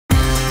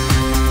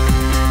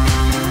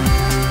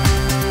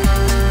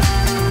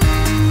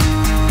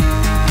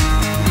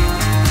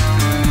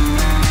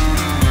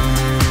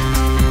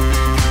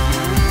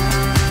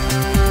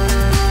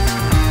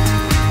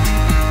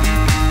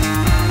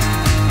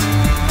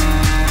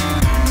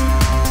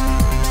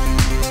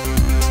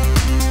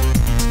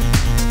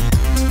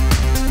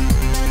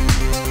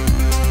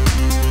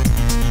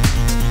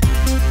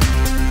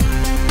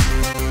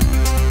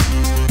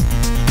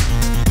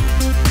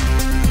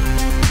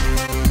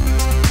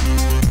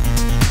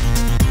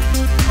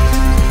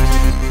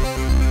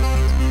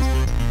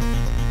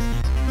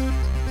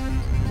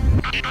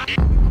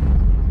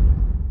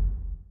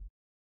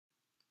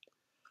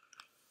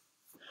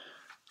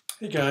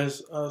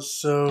Guys,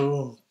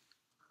 so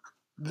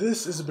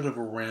this is a bit of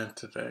a rant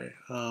today,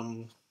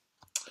 and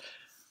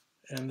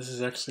this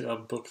is actually a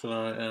book that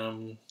I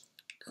am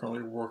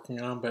currently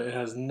working on, but it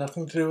has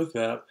nothing to do with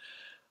that.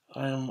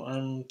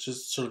 I'm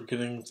just sort of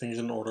getting things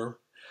in order,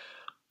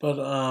 but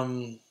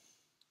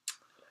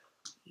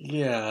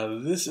yeah,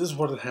 this is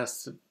what it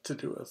has to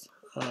do with.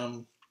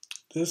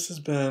 This has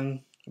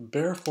been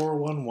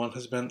Bear411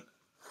 has been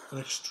an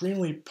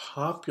extremely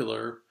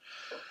popular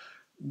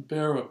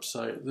bear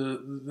website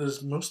that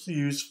is mostly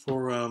used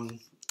for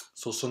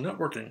social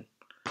networking.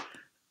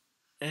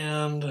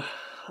 And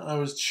I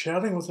was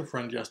chatting with a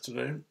friend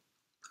yesterday,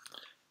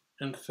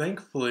 and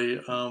thankfully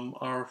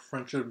our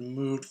friendship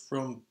moved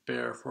from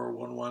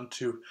Bear411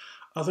 to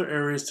other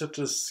areas such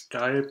as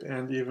Skype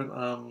and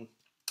even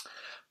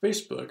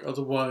Facebook.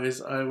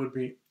 Otherwise, I would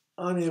be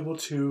unable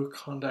to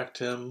contact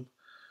him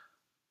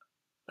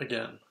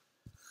again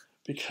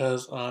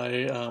because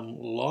I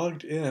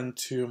logged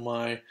into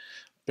my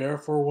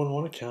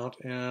Bear411 account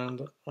and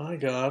I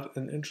got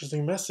an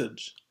interesting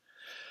message.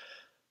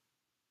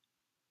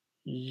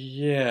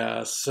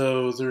 Yeah,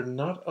 so they're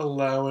not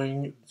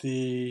allowing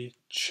the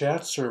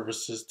chat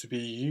services to be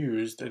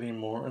used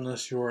anymore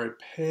unless you are a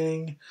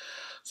paying,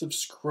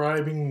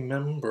 subscribing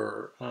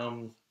member.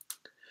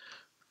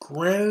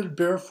 Granted,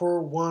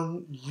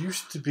 Bear411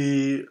 used to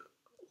be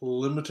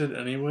limited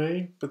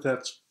anyway, but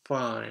that's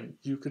fine.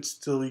 You could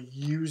still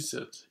use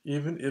it,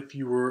 even if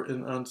you were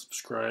an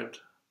unsubscribed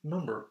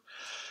member.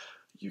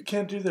 You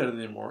can't do that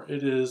anymore.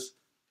 It is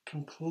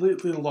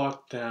completely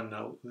locked down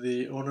now.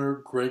 The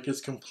owner, Greg,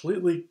 is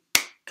completely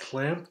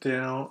clamped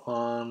down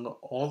on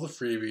all the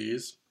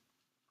freebies.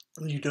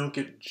 You don't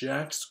get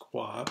jack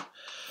squat,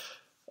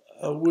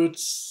 which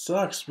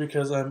sucks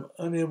because I'm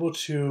unable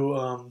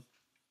to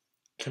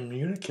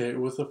communicate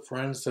with the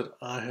friends that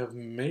I have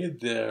made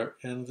there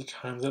in the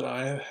time that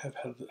I have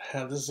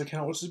had this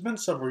account, which has been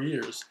several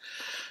years.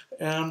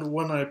 And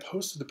when I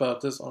posted about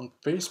this on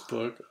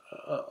Facebook,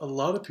 a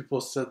lot of people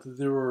said that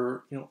they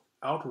were,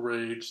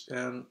 outraged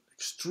and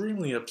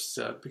extremely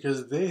upset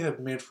because they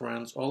have made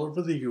friends all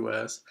over the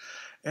U.S.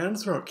 and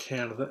throughout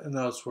Canada and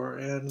elsewhere,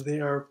 and they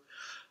are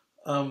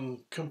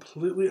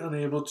completely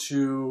unable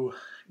to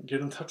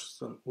get in touch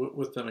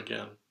with them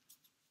again.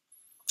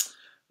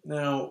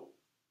 Now,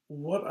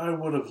 what I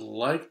would have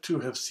liked to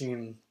have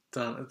seen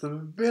done at the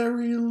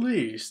very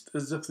least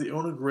is if the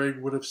owner, Greg,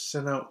 would have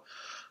sent out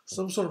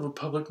some sort of a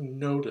public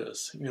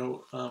notice,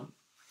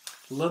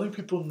 letting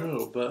people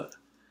know, but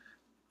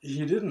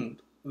he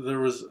didn't. There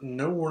was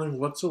no warning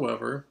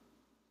whatsoever.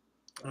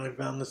 I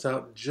found this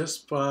out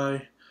just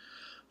by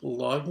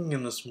logging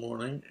in this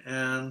morning,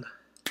 and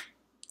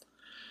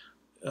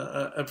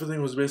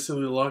everything was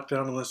basically locked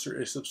down unless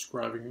you're a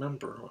subscribing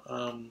member.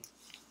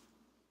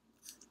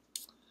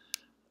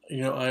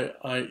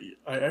 I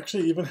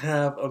actually even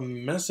have a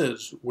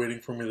message waiting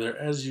for me there,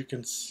 as you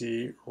can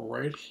see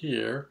right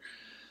here,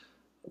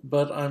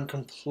 but I'm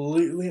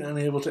completely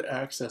unable to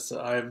access it.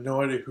 I have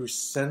no idea who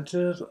sent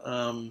it,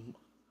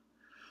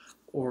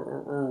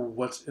 or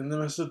what's in the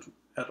message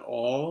at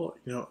all,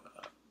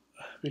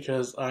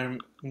 because I'm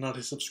not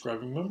a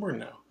subscribing member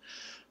now.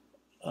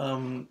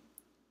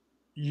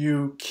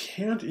 You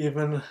can't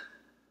even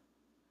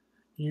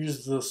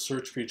use the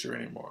search feature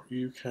anymore.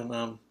 You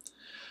can,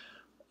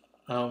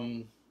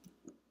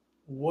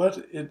 what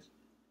it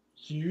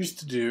used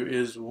to do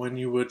is when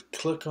you would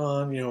click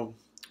on,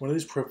 one of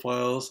these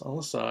profiles on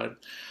the side,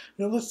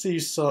 let's say you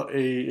saw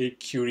a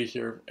cutie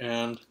here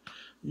and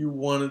you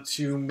wanted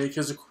to make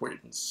his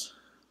acquaintance.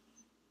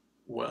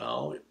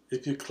 Well,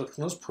 if you clicked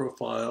on his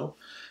profile,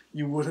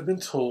 you would have been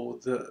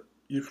told that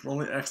you can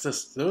only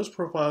access those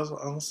profiles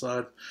on the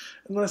side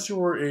unless you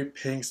were a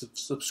paying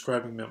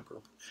subscribing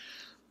member.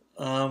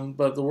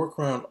 But the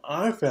workaround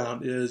I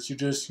found is you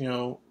just,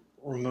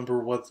 remember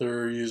what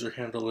their user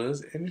handle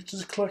is, and you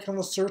just click on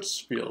the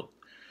search field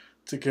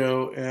to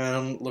go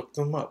and look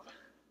them up.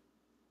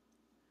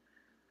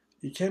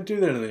 You can't do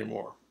that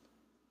anymore.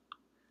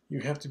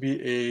 You have to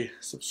be a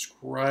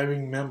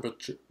subscribing member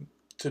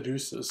to do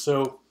so.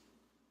 So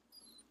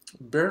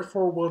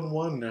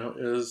Bear411 now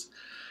is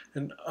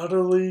an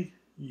utterly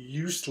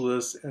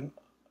useless and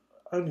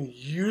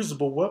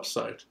unusable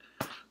website,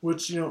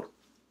 which,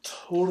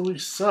 totally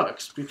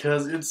sucks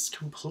because it's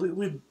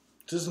completely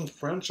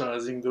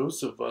disenfranchising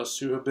those of us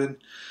who have been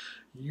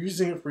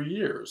using it for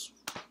years.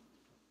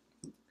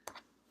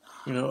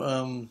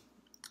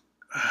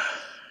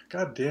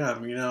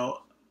 Goddamn, a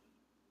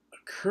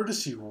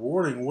courtesy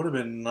warning would have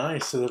been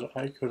nice so that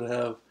I could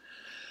have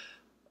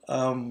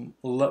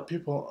let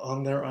people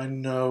on there I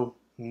know.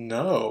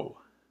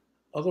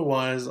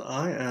 Otherwise,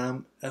 I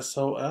am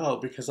SOL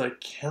because I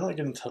cannot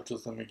get in touch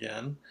with them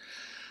again.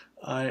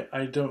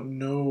 I don't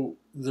know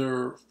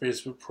their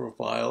Facebook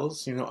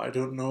profiles, I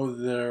don't know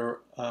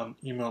their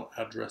email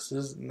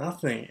addresses,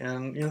 nothing.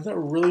 And, that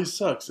really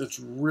sucks. It's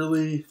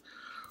really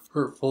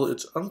hurtful.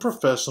 It's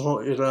unprofessional.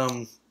 It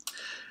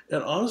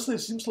honestly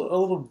seems a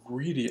little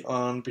greedy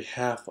on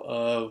behalf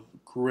of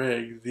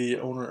Greg, the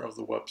owner of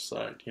the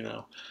website,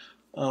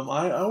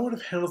 I would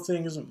have handled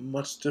things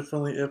much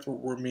differently if it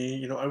were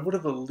me. I would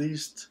have at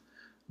least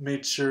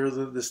made sure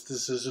that this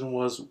decision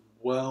was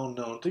well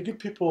known to give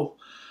people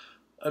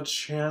a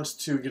chance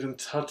to get in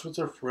touch with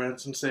their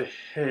friends and say,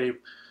 hey,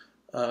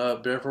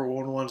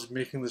 Bear411 is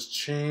making this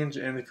change,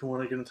 and if you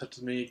want to get in touch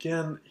with me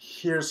again,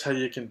 here's how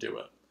you can do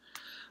it.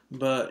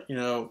 But,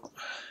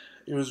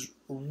 it was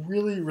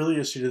really, really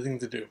a shitty thing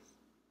to do.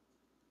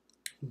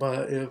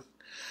 But if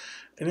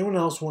anyone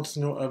else wants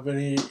to know of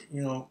any,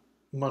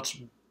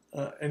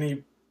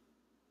 any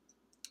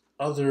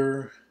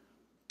other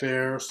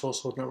Bear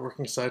social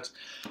networking sites,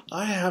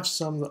 I have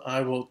some that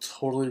I will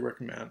totally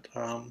recommend.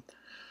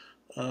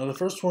 The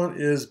first one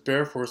is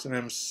Bearforce, and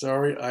I'm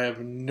sorry, I have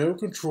no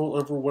control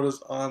over what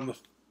is on the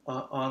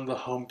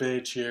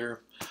homepage here,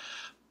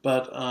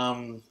 but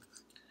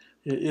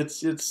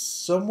it's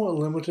somewhat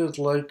limited,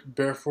 like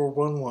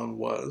Bear411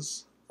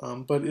 was,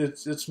 but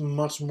it's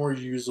much more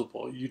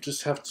usable. You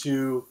just have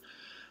to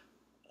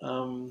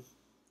go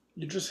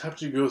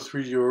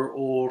through your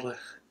old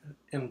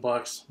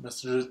inbox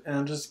messages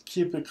and just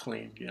keep it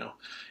clean,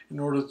 in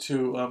order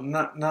to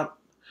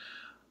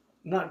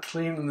not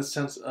clean in the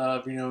sense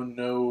of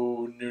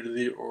no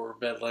nudity or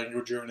bad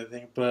language or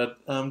anything, but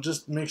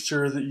just make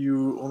sure that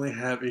you only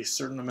have a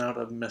certain amount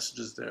of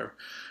messages there.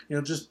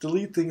 Just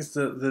delete things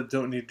that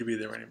don't need to be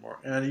there anymore,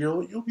 and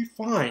you'll be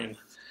fine.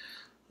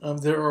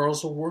 There are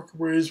also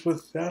workaways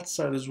with that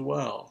site as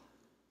well.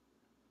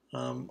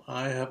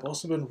 I have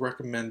also been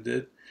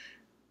recommended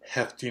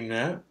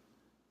HeftyNet,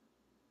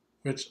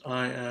 which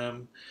I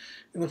am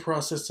in the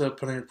process of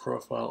putting a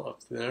profile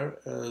up there,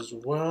 as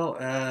well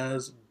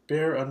as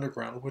Bear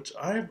Underground, which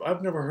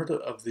I've never heard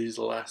of these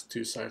last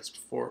two sites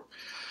before.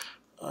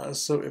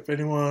 So if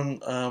anyone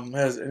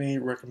has any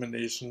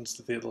recommendations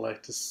that they'd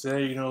like to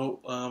say,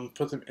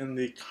 put them in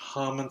the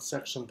comment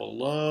section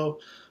below.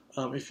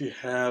 If you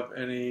have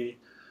any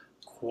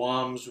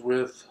qualms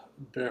with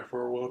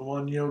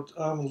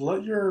Bear411,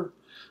 let your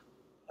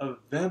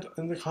event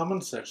in the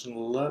comment section.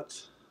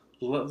 Let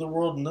the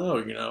world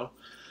know.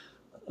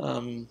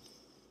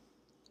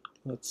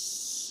 Let's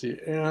see.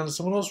 And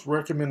someone else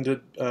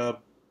recommended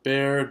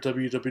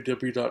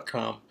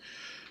bearwww.com,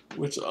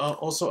 which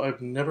also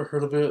I've never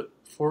heard of it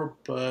before,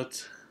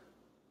 but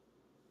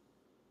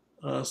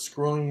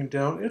scrolling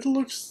down, it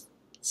looks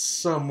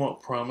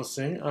somewhat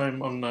promising.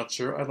 I'm not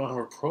sure. I don't have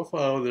a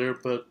profile there,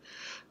 but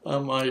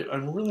I'm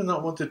really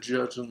not one to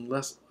judge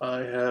unless I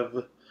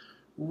have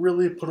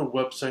really put a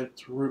website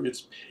through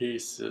its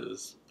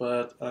paces.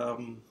 But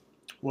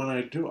when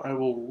I do, I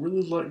will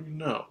really let you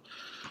know.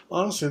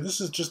 Honestly, this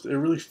is just a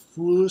really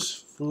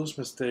foolish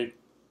mistake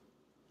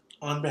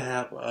on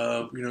behalf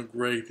of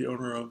Greg, the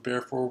owner of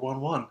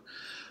Bear411.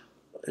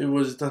 It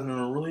was done in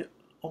a really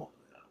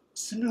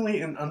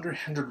seemingly an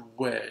underhanded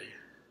way.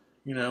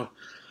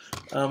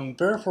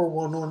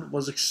 Bear411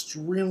 was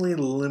extremely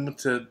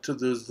limited to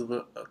those of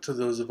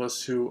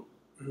us who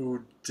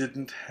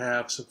didn't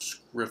have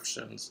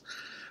subscriptions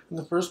in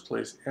the first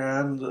place,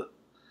 and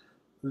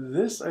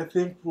this, I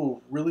think,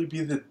 will really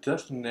be the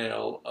death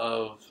nail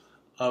of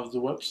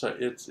the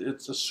website. It's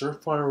a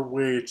surefire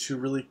way to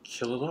really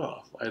kill it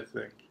off, I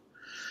think,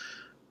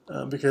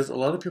 because a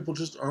lot of people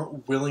just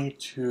aren't willing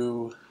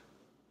to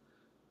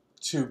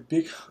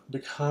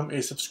become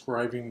a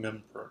subscribing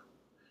member.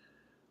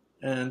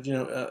 And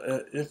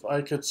if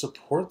I could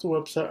support the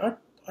website,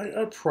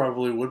 I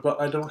probably would, but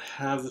I don't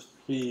have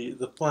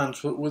the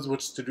funds with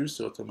which to do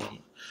so at the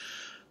moment.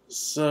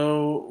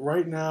 So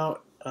right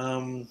now,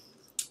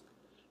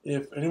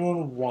 if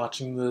anyone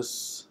watching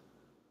this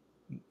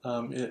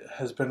it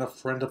has been a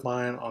friend of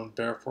mine on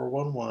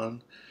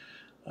Bear411,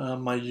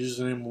 my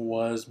username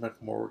was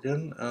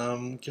McMorgan.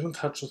 Get in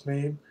touch with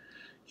me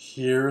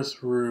here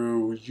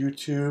through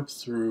YouTube,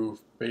 through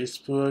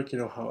Facebook,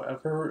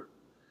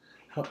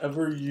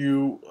 however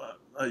you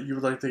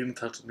would like to get in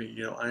touch with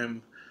me.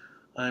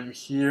 I'm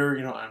here.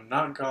 I'm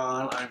not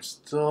gone. I'm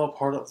still a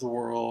part of the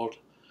world.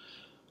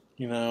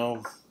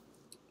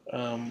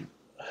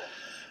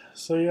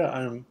 So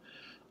yeah,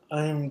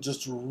 I'm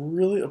just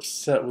really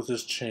upset with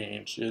this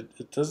change.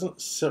 It doesn't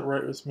sit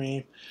right with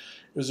me.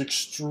 It was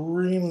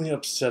extremely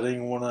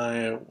upsetting when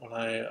I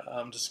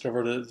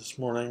discovered it this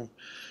morning.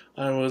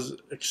 I was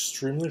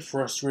extremely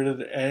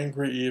frustrated,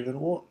 angry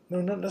even. Well,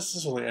 no, not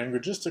necessarily angry,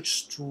 just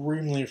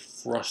extremely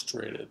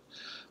frustrated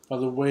by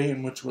the way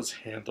in which it was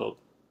handled.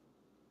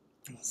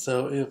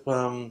 So if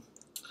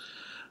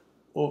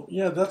well,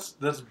 yeah, that's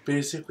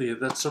basically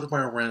it. That's sort of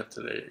my rant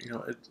today.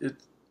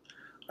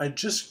 I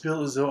just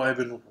feel as though I've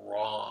been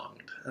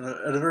wronged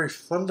at a very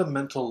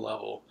fundamental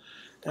level,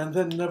 and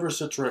that never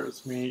sits right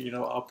with me.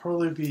 I'll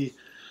probably be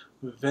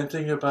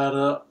venting about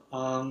it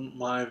on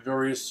my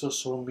various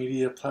social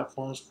media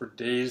platforms for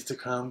days to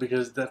come,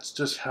 because that's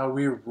just how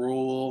we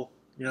roll.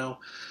 I'm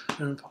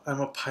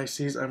a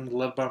Pisces. I'm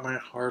led by my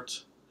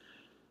heart.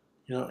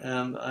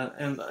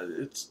 And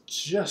it's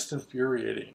just infuriating.